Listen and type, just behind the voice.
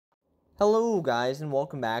Hello guys and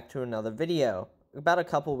welcome back to another video. About a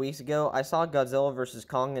couple weeks ago, I saw Godzilla vs.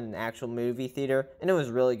 Kong in an actual movie theater and it was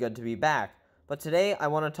really good to be back. But today I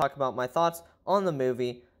want to talk about my thoughts on the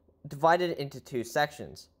movie, divided into two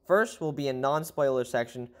sections. First will be a non-spoiler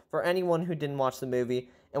section for anyone who didn't watch the movie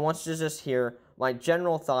and wants to just hear my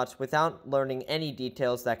general thoughts without learning any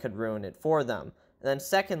details that could ruin it for them. And then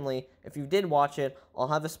secondly, if you did watch it, I'll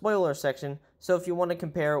have a spoiler section, so if you want to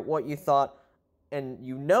compare what you thought and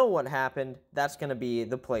you know what happened, that's going to be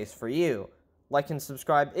the place for you. Like and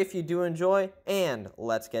subscribe if you do enjoy, and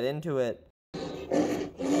let's get into it.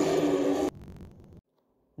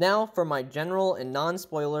 Now for my general and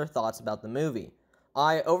non-spoiler thoughts about the movie.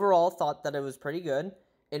 I overall thought that it was pretty good.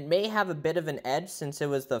 It may have a bit of an edge since it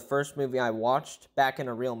was the first movie I watched back in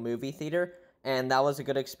a real movie theater, and that was a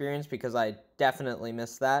good experience because I definitely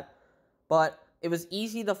missed that. But it was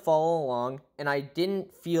easy to follow along, and I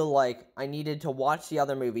didn't feel like I needed to watch the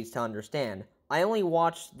other movies to understand. I only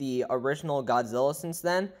watched the original Godzilla since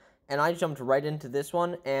then, and I jumped right into this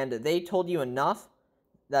one, and they told you enough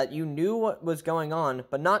that you knew what was going on,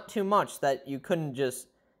 but not too much that you couldn't just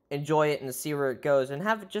enjoy it and see where it goes, and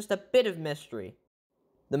have just a bit of mystery.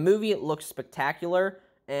 The movie looks spectacular,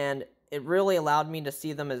 and it really allowed me to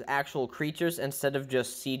see them as actual creatures instead of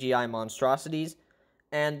just CGI monstrosities.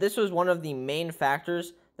 And this was one of the main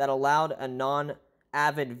factors that allowed a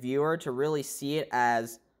non-avid viewer to really see it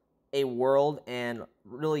as a world and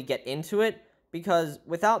really get into it. Because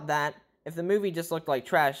without that, if the movie just looked like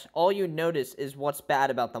trash, all you'd notice is what's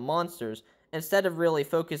bad about the monsters, instead of really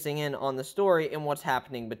focusing in on the story and what's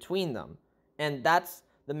happening between them. And that's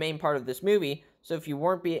the main part of this movie, so if you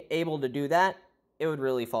weren't able to do that, it would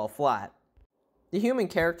really fall flat. The human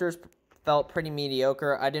characters felt pretty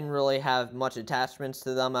mediocre. I didn't really have much attachments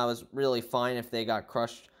to them. I was really fine if they got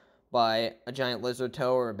crushed by a giant lizard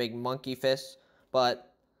toe or a big monkey fist,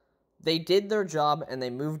 but they did their job and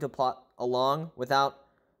they moved the plot along without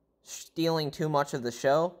stealing too much of the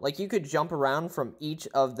show. Like, you could jump around from each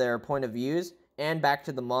of their point of views and back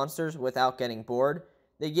to the monsters without getting bored.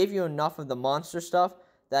 They gave you enough of the monster stuff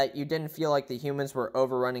that you didn't feel like the humans were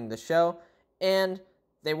overrunning the show, and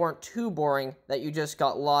they weren't too boring that you just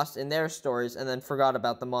got lost in their stories and then forgot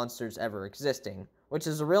about the monsters ever existing, which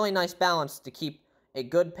is a really nice balance to keep a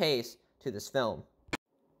good pace to this film.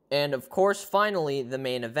 And of course, finally, the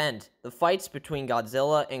main event, the fights between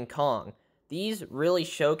Godzilla and Kong. These really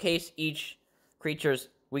showcase each creature's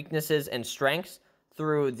weaknesses and strengths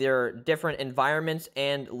through their different environments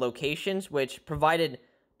and locations, which provided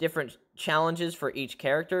different challenges for each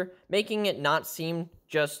character, making it not seem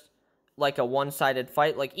just like a one-sided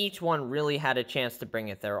fight. Like, each one really had a chance to bring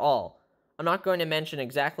it their all. I'm not going to mention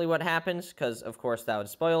exactly what happens, because of course that would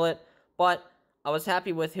spoil it, but I was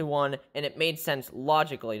happy with who won, and it made sense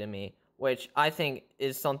logically to me, which I think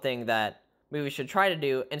is something that movies should try to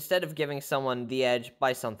do, instead of giving someone the edge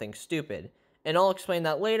by something stupid. And I'll explain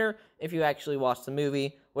that later if you actually watch the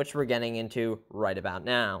movie, which we're getting into right about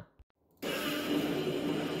now.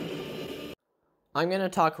 I'm going to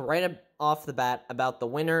talk right off the bat about the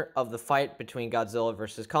winner of the fight between Godzilla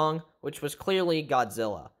vs. Kong, which was clearly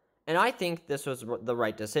Godzilla. And I think this was the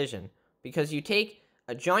right decision, because you take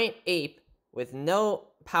a giant ape with no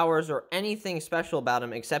powers or anything special about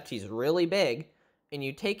him except he's really big, and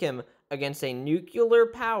you take him against a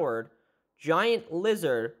nuclear-powered giant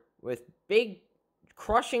lizard with big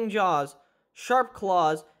crushing jaws, sharp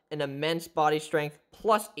claws, and immense body strength,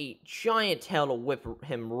 plus a giant tail to whip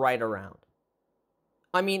him right around.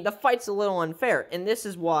 I mean, the fight's a little unfair, and this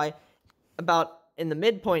is why, about in the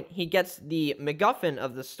midpoint, he gets the MacGuffin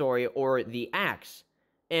of the story, or the axe.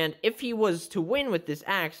 And if he was to win with this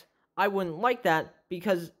axe, I wouldn't like that,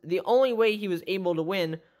 because the only way he was able to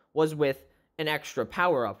win was with an extra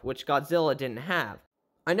power-up, which Godzilla didn't have.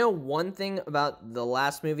 I know one thing about the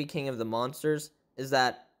last movie, King of the Monsters, is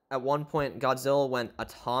that at one point Godzilla went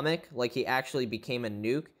atomic, like he actually became a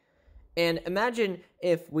nuke. And imagine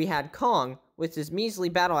if we had Kong with his measly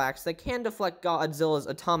battle axe that can deflect Godzilla's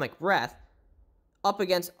atomic breath up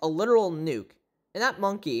against a literal nuke. And that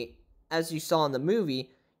monkey, as you saw in the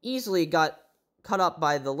movie, easily got cut up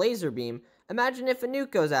by the laser beam. Imagine if a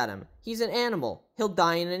nuke goes at him. He's an animal. He'll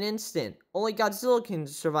die in an instant. Only Godzilla can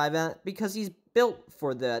survive that because he's built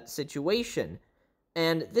for that situation.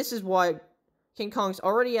 And this is why King Kong's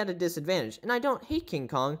already at a disadvantage. And I don't hate King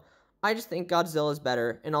Kong. I just think Godzilla is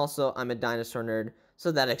better, and also I'm a dinosaur nerd,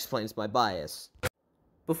 so that explains my bias.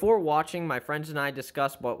 Before watching, my friends and I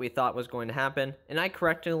discussed what we thought was going to happen, and I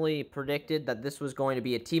correctly predicted that this was going to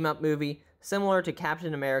be a team-up movie, similar to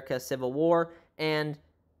Captain America Civil War and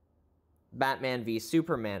Batman v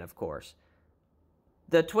Superman, of course.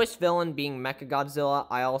 The twist villain being Mechagodzilla,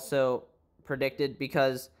 I also predicted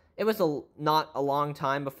because it was not a long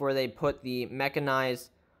time before they put the mechanized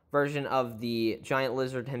version of the giant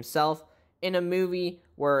lizard himself in a movie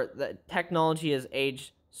where the technology has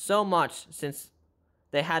aged so much since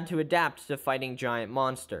they had to adapt to fighting giant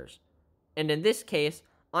monsters. And in this case,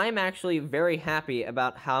 I'm actually very happy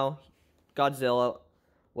about how Godzilla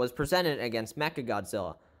was presented against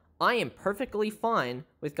Mechagodzilla. I am perfectly fine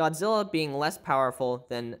with Godzilla being less powerful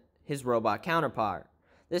than his robot counterpart.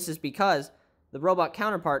 This is because the robot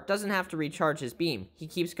counterpart doesn't have to recharge his beam. He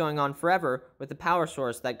keeps going on forever with the power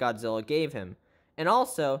source that Godzilla gave him. And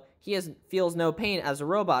also, he feels no pain as a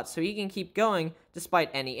robot, so he can keep going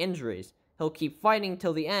despite any injuries. He'll keep fighting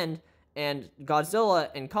till the end, and Godzilla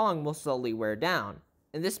and Kong will slowly wear down.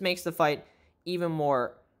 And this makes the fight even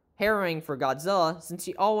more harrowing for Godzilla, since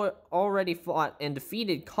he already fought and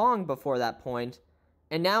defeated Kong before that point,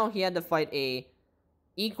 and now he had to fight a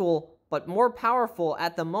equal but more powerful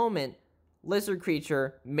at the moment lizard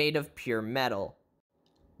creature made of pure metal.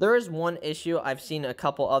 There is one issue I've seen a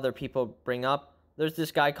couple other people bring up. There's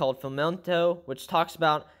this guy called Filmento, which talks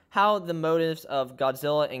about how the motives of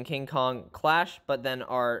Godzilla and King Kong clash, but then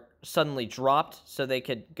are suddenly dropped so they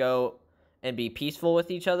could go and be peaceful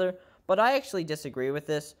with each other. But I actually disagree with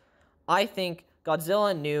this. I think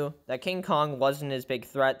Godzilla knew that King Kong wasn't his big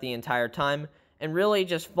threat the entire time, and really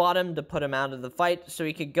just fought him to put him out of the fight so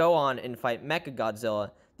he could go on and fight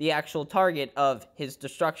Mechagodzilla, the actual target of his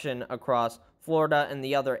destruction across Florida and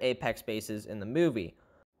the other apex bases in the movie.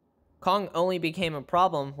 Kong only became a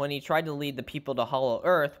problem when he tried to lead the people to Hollow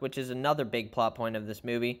Earth, which is another big plot point of this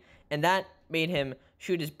movie, and that made him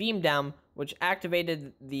shoot his beam down, which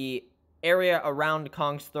activated the area around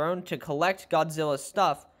Kong's throne to collect Godzilla's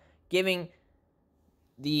stuff, giving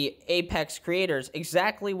the Apex creators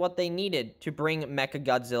exactly what they needed to bring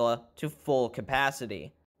Mechagodzilla to full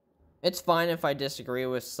capacity. It's fine if I disagree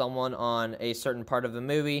with someone on a certain part of the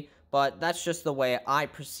movie, but that's just the way I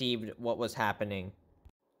perceived what was happening.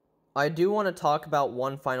 I do want to talk about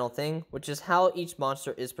one final thing, which is how each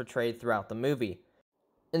monster is portrayed throughout the movie.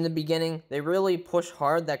 In the beginning, they really push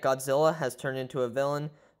hard that Godzilla has turned into a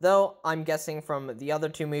villain, though I'm guessing from the other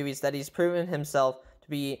two movies that he's proven himself to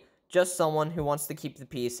be just someone who wants to keep the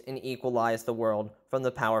peace and equalize the world from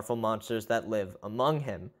the powerful monsters that live among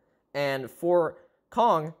him. And for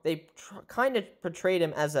Kong, they kind of portrayed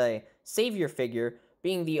him as a savior figure,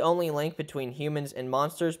 being the only link between humans and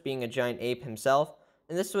monsters, being a giant ape himself.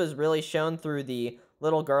 And this was really shown through the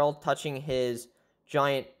little girl touching his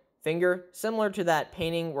giant finger, similar to that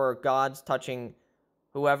painting where God's touching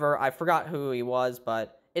whoever. I forgot who he was,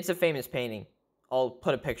 but it's a famous painting. I'll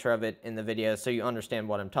put a picture of it in the video so you understand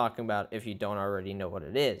what I'm talking about if you don't already know what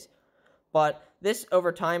it is. But this,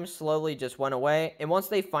 over time, slowly just went away, and once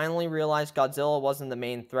they finally realized Godzilla wasn't the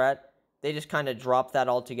main threat, they just kind of dropped that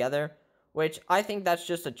altogether, which I think that's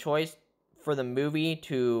just a choice for the movie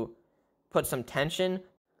to put some tension.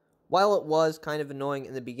 While it was kind of annoying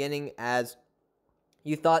in the beginning, as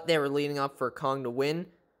you thought they were leading up for Kong to win,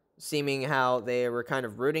 seeming how they were kind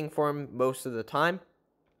of rooting for him most of the time,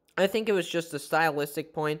 I think it was just a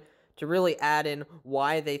stylistic point to really add in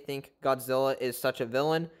why they think Godzilla is such a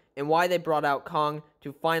villain, and why they brought out Kong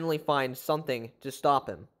to finally find something to stop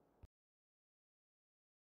him.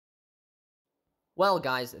 Well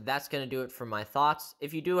guys, that's going to do it for my thoughts.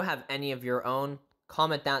 If you do have any of your own,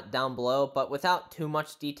 comment that down below, but without too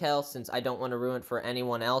much detail, since I don't want to ruin it for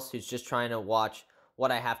anyone else who's just trying to watch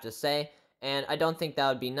what I have to say, and I don't think that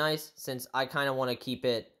would be nice, since I kind of want to keep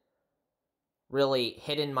it really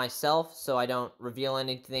hidden myself, so I don't reveal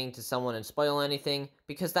anything to someone and spoil anything,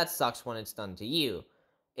 because that sucks when it's done to you.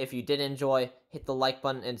 If you did enjoy, hit the like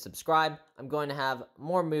button and subscribe. I'm going to have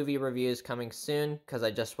more movie reviews coming soon, because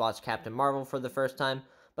I just watched Captain Marvel for the first time,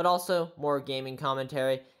 but also more gaming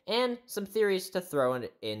commentary, and some theories to throw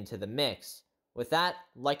into the mix. With that,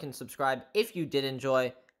 like and subscribe if you did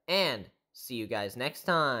enjoy, and see you guys next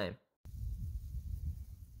time.